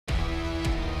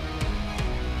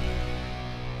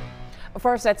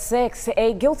First at 6,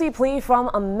 a guilty plea from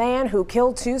a man who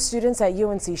killed 2 students at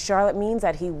UNC Charlotte means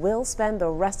that he will spend the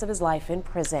rest of his life in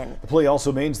prison. The plea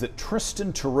also means that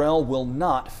Tristan Terrell will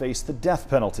not face the death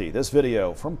penalty. This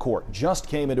video from court just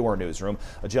came into our newsroom.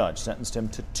 A judge sentenced him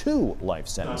to 2 life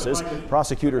sentences.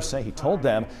 Prosecutors say he told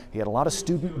them he had a lot of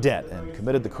student debt and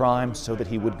committed the crime so that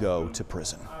he would go to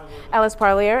prison. Ellis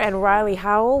Parlier and Riley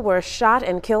Howell were shot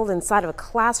and killed inside of a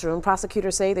classroom.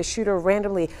 Prosecutors say the shooter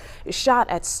randomly shot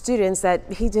at students that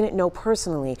he didn't know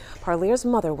personally. Parlier's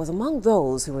mother was among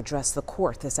those who addressed the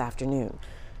court this afternoon.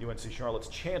 UNC Charlotte's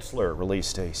chancellor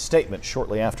released a statement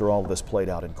shortly after all of this played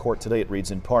out in court. Today it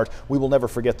reads in part, "We will never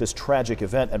forget this tragic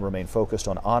event and remain focused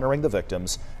on honoring the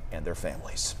victims and their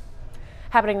families."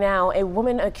 Happening now, a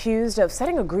woman accused of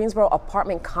setting a Greensboro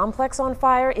apartment complex on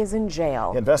fire is in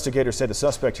jail. Investigators say the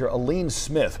suspect here, Aline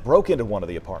Smith, broke into one of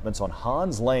the apartments on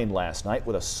Hans Lane last night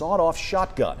with a sawed-off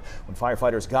shotgun. When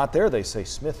firefighters got there, they say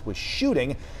Smith was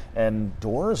shooting and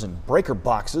doors and breaker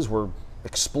boxes were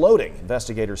exploding.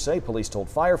 Investigators say police told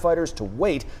firefighters to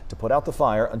wait to put out the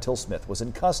fire until Smith was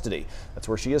in custody. That's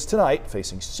where she is tonight,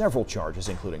 facing several charges,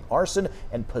 including arson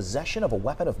and possession of a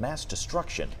weapon of mass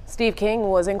destruction. Steve King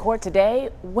was in court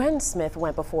today when Smith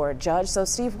went before a judge. So,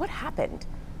 Steve, what happened?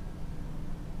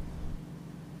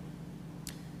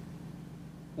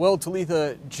 Well,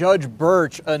 Talitha, Judge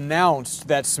Birch announced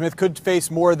that Smith could face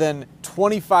more than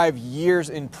 25 years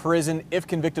in prison if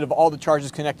convicted of all the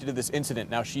charges connected to this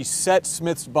incident. Now, she set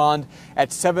Smith's bond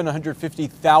at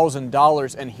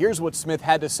 $750,000, and here's what Smith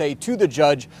had to say to the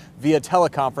judge via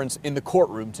teleconference in the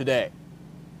courtroom today.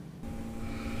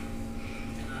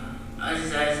 I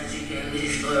just asked that you can at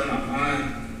least lower my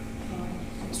bond.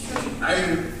 I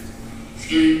didn't.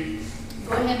 Excuse me.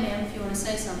 Go ahead, ma'am, if you want to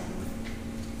say something.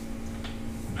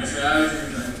 I said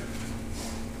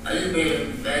I just made a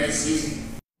bad decision.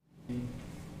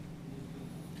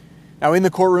 Now, in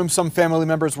the courtroom, some family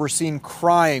members were seen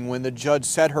crying when the judge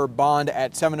set her bond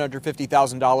at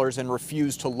 $750,000 and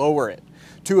refused to lower it.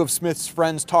 2 of Smith's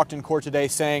friends talked in court today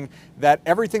saying that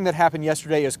everything that happened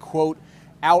yesterday is, quote,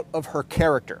 out of her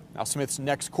character. Now, Smith's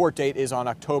next court date is on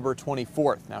October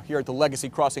 24th. Now, here at the Legacy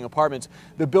Crossing Apartments,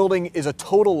 the building is a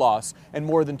total loss, and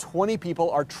more than 20 people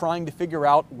are trying to figure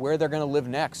out where they're going to live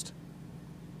next.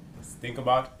 Think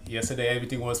about yesterday,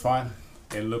 everything was fine,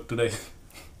 and look today.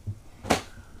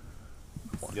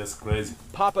 It's just crazy.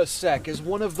 Papa Sec is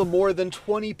one of the more than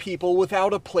 20 people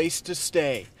without a place to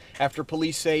stay after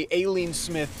police say Aileen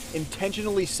Smith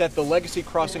intentionally set the Legacy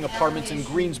Crossing Apartments in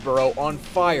Greensboro on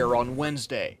fire on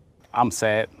Wednesday. I'm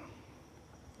sad.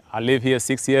 I live here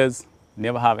 6 years,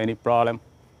 never have any problem,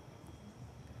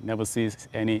 never see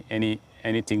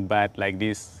anything bad like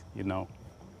this, you know.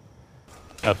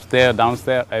 Upstairs,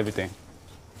 downstairs, everything.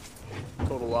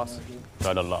 Total loss.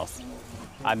 Total loss.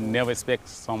 I never expect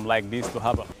something like this to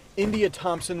happen. India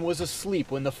Thompson was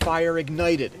asleep when the fire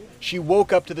ignited. She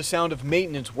woke up to the sound of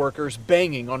maintenance workers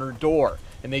banging on her door,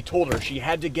 and they told her she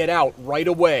had to get out right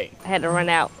away. I had to run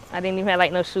out. I didn't even have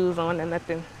like no shoes on or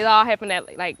nothing. It all happened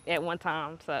at one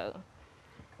time, so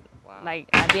like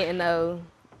I didn't know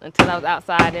until I was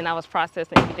outside and I was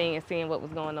processing everything and seeing what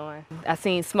was going on. I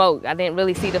seen smoke. I didn't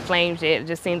really see the flames yet,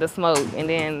 just seen the smoke, and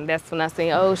then that's when I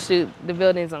seen, oh shoot, the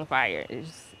building's on fire.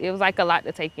 It was like a lot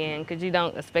to take in because you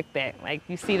don't expect that. Like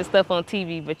you see the stuff on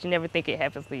TV, but you never think it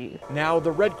happens to you. Now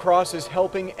the Red Cross is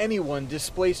helping anyone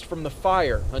displaced from the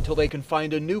fire until they can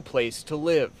find a new place to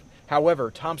live. However,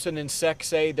 Thompson and Sec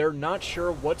say they're not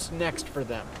sure what's next for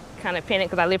them. Kind of panicked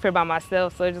because I live here by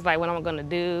myself, so it's just like, what am I going to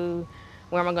do?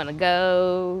 Where am I going to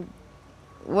go?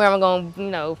 Where am I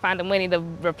going to, find the money to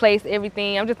replace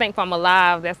everything? I'm just thankful I'm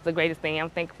alive. That's the greatest thing. I'm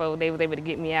thankful they was able to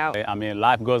get me out. I mean,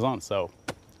 life goes on, so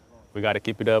we got to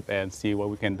keep it up and see what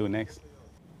we can do next.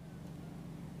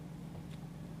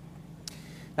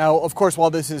 Now, of course, while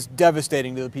this is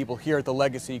devastating to the people here at the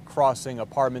Legacy Crossing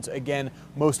Apartments, again,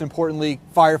 most importantly,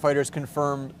 firefighters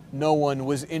confirmed no one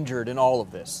was injured in all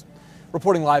of this.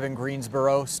 Reporting live in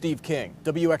Greensboro, Steve King,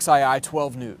 WXII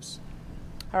 12 News.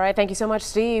 All right, thank you so much,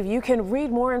 Steve. You can read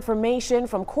more information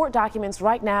from court documents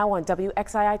right now on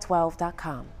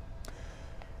WXII12.com.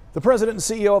 The president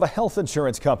and CEO of a health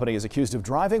insurance company is accused of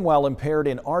driving while impaired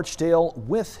in Archdale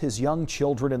with his young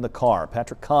children in the car.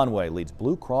 Patrick Conway leads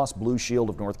Blue Cross Blue Shield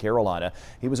of North Carolina.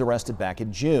 He was arrested back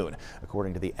in June.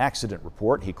 According to the accident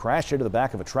report, he crashed into the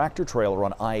back of a tractor trailer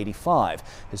on I-85.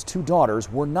 His 2 daughters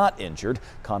were not injured.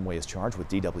 Conway is charged with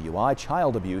DWI,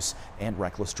 child abuse, and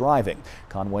reckless driving.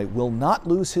 Conway will not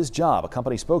lose his job. A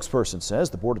company spokesperson says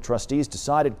the Board of Trustees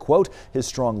decided, quote, his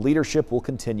strong leadership will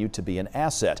continue to be an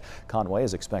asset. Conway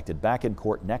is expected back in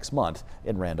court next month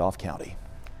in Randolph County.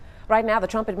 Right now, the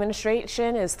Trump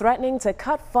administration is threatening to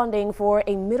cut funding for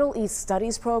a Middle East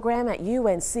Studies program at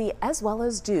UNC as well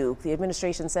as Duke. The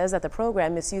administration says that the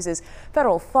program misuses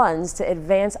federal funds to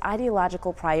advance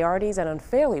ideological priorities and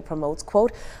unfairly promotes,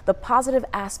 quote, the positive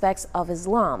aspects of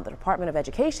Islam. The Department of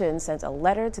Education sent a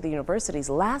letter to the universities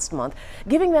last month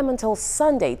giving them until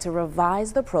Sunday to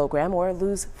revise the program or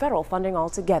lose federal funding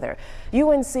altogether.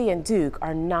 UNC and Duke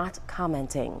are not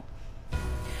commenting.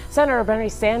 Senator Bernie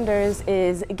Sanders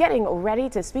is getting ready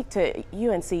to speak to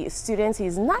UNC students.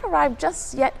 He's not arrived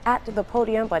just yet at the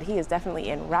podium, but he is definitely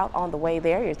en route on the way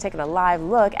there. You're taking a live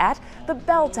look at the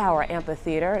Bell Tower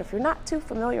Amphitheater. If you're not too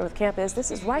familiar with campus,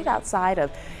 this is right outside of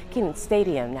Kenan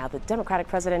Stadium. Now, the Democratic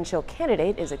presidential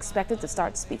candidate is expected to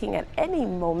start speaking at any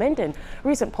moment, and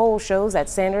recent poll shows that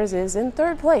Sanders is in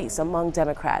third place among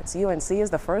Democrats. UNC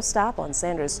is the first stop on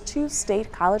Sanders'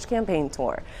 two-state college campaign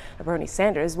tour. Bernie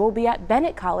Sanders will be at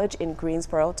Bennett College in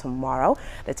Greensboro tomorrow.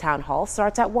 The town hall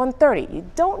starts at 1:30. You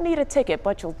don't need a ticket,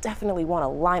 but you'll definitely want to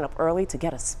line up early to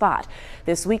get a spot.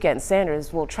 This weekend,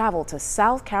 Sanders will travel to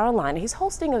South Carolina. He's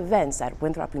hosting events at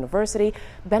Winthrop University,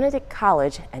 Benedict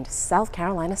College, and South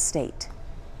Carolina State.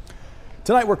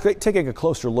 Tonight, we're taking a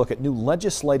closer look at new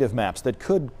legislative maps that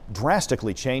could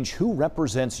drastically change who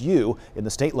represents you in the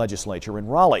state legislature in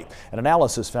Raleigh. An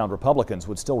analysis found Republicans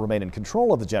would still remain in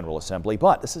control of the General Assembly,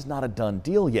 but this is not a done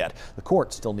deal yet. The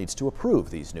court still needs to approve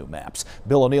these new maps.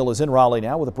 Bill O'Neill is in Raleigh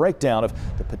now with a breakdown of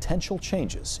the potential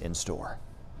changes in store.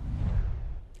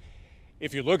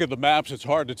 If you look at the maps, it's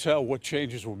hard to tell what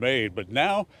changes were made, but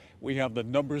now we have the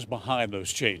numbers behind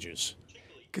those changes.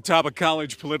 Catawba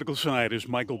College political scientist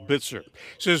Michael Bitzer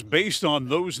says based on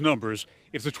those numbers,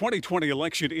 if the 2020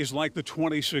 election is like the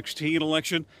 2016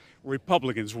 election,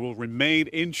 Republicans will remain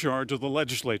in charge of the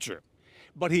legislature.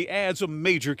 But he adds a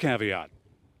major caveat.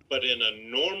 But in a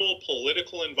normal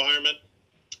political environment,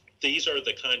 these are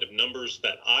the kind of numbers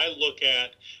that I look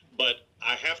at, but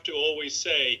I have to always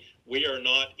say we are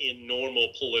not in normal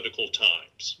political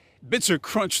times. Bitzer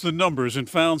crunched the numbers and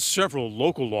found several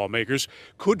local lawmakers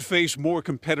could face more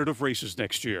competitive races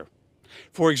next year.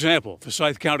 For example,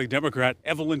 Forsyth County Democrat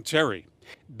Evelyn Terry.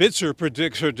 Bitzer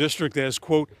predicts her district as,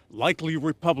 quote, likely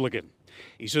Republican.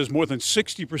 He says more than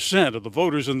 60% of the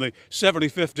voters in the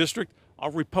 75th district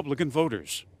are Republican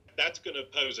voters. That's going to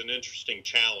pose an interesting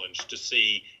challenge to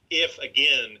see if,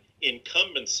 again,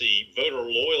 incumbency, voter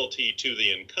loyalty to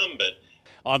the incumbent.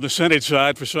 On the Senate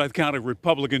side, Forsyth County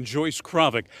Republican Joyce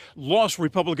Krovic lost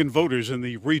Republican voters in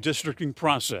the redistricting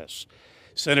process.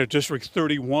 Senate District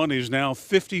 31 is now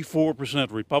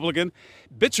 54% Republican.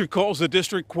 Bitzer calls the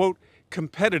district, quote,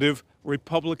 competitive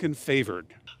Republican favored.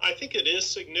 I think it is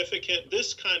significant.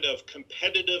 This kind of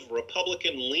competitive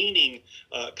Republican-leaning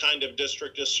kind of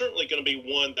district is certainly going to be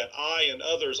one that I and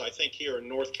others, I think here in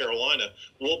North Carolina,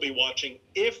 will be watching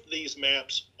if these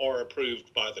maps are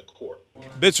approved by the court.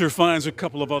 Bitzer finds a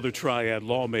couple of other triad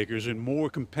lawmakers in more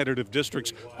competitive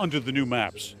districts under the new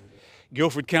maps.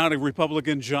 Guilford County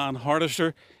Republican John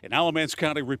Hardister and Alamance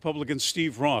County Republican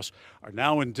Steve Ross are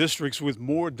now in districts with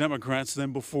more Democrats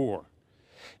than before.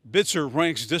 Bitzer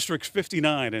ranks districts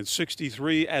 59 and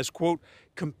 63 as, quote,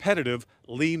 competitive,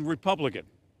 lean Republican.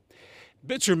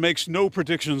 Bitzer makes no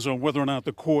predictions on whether or not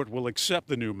the court will accept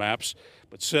the new maps,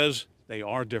 but says they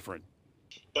are different.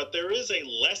 But there is a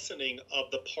lessening of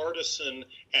the partisan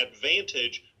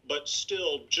advantage, but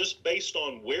still, just based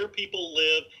on where people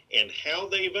live and how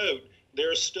they vote,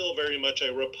 there's still very much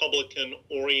a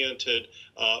Republican-oriented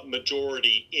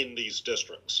majority in these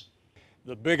districts.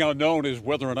 The big unknown is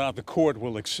whether or not the court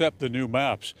will accept the new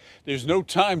maps. There's no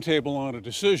timetable on a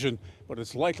decision, but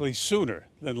it's likely sooner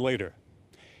than later.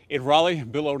 In Raleigh,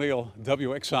 Bill O'Neill,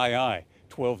 WXII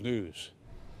 12 News.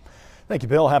 Thank you,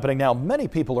 Bill. Happening now, many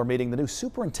people are meeting the new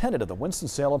superintendent of the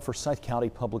Winston-Salem Forsyth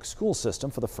County Public School System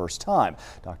for the first time.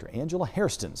 Dr. Angela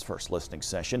Hairston's first listening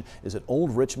session is at Old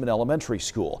Richmond Elementary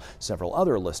School. Several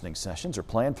other listening sessions are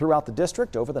planned throughout the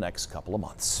district over the next couple of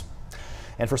months.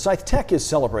 And Forsyth Tech is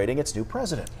celebrating its new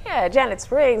president. Yeah, Janet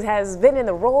Spriggs has been in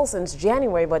the role since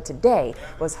January, but today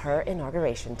was her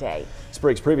inauguration day.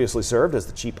 Spriggs previously served as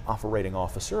the Chief Operating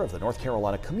Officer of the North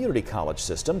Carolina Community College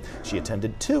system. She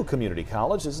attended 2 community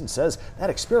colleges and says that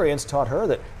experience taught her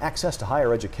that access to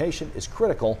higher education is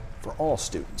critical for all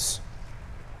students.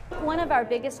 One of our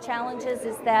biggest challenges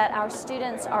is that our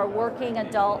students are working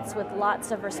adults with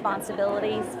lots of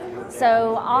responsibilities.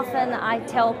 So often I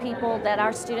tell people that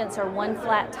our students are one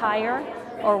flat tire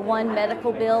or one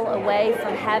medical bill away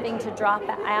from having to drop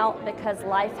out because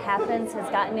life happens, has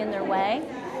gotten in their way.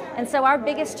 And so our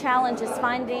biggest challenge is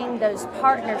finding those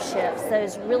partnerships,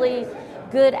 those really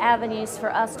good avenues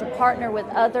for us to partner with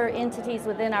other entities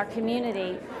within our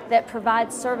community that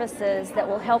provide services that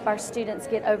will help our students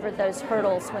get over those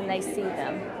hurdles when they see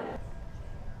them.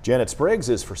 Janet Spriggs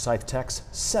is Forsyth Tech's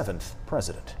 7th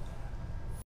president.